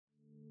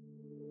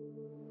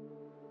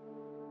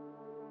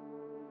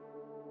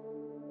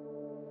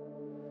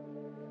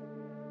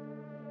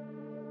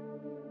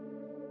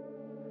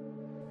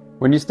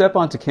When you step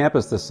onto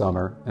campus this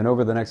summer and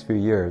over the next few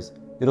years,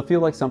 it'll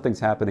feel like something's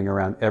happening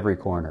around every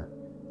corner,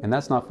 and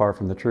that's not far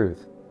from the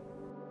truth.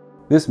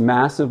 This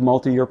massive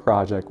multi-year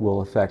project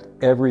will affect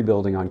every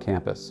building on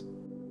campus.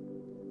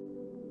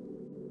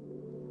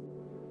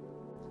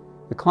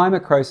 The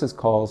climate crisis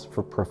calls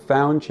for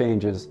profound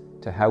changes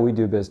to how we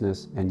do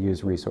business and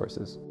use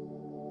resources.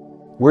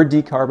 We're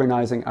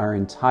decarbonizing our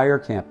entire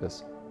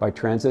campus by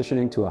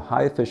transitioning to a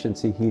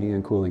high-efficiency heating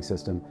and cooling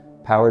system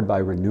powered by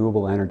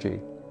renewable energy.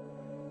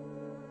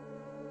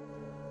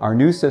 Our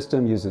new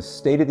system uses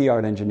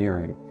state-of-the-art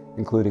engineering,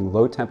 including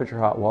low-temperature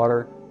hot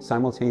water,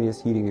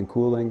 simultaneous heating and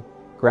cooling,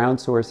 ground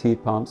source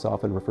heat pumps,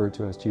 often referred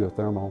to as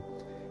geothermal,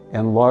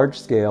 and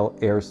large-scale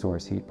air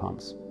source heat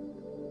pumps.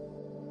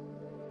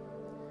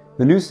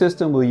 The new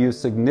system will use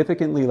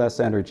significantly less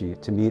energy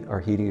to meet our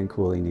heating and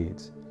cooling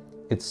needs.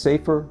 It's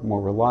safer, more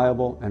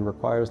reliable, and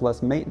requires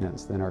less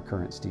maintenance than our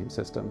current steam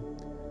system.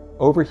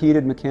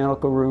 Overheated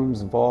mechanical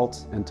rooms,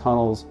 vaults, and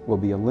tunnels will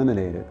be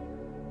eliminated,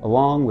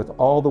 along with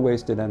all the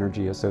wasted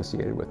energy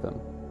associated with them.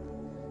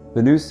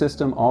 The new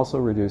system also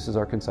reduces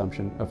our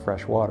consumption of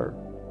fresh water.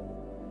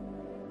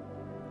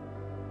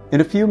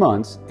 In a few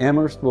months,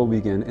 Amherst will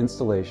begin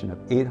installation of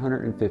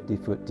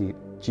 850-foot deep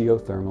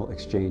geothermal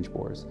exchange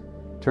bores,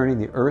 turning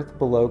the earth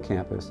below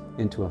campus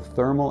into a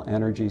thermal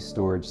energy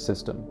storage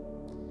system.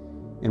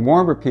 In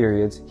warmer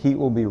periods, heat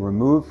will be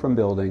removed from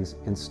buildings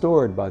and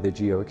stored by the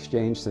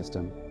geo-exchange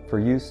system for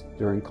use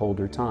during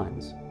colder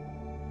times.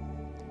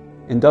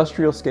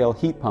 Industrial-scale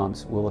heat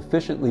pumps will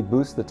efficiently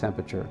boost the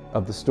temperature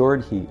of the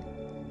stored heat,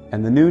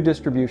 and the new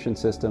distribution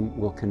system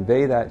will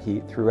convey that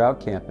heat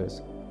throughout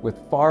campus with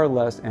far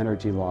less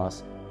energy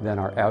loss than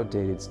our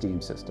outdated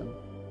steam system.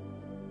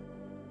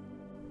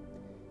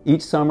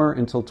 Each summer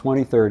until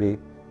 2030,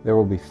 there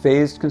will be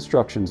phased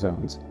construction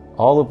zones,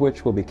 all of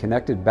which will be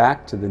connected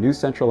back to the new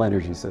central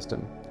energy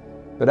system.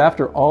 But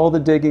after all the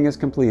digging is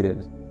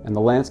completed and the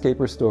landscape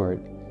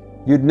restored,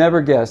 you'd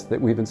never guess that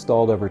we've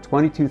installed over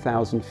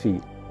 22,000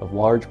 feet of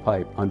large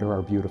pipe under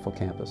our beautiful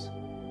campus,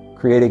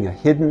 creating a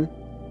hidden,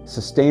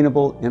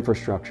 sustainable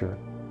infrastructure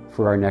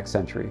for our next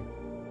century.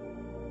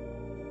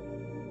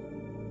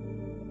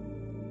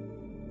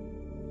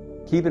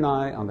 Keep an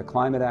eye on the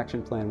Climate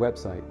Action Plan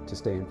website to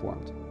stay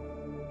informed.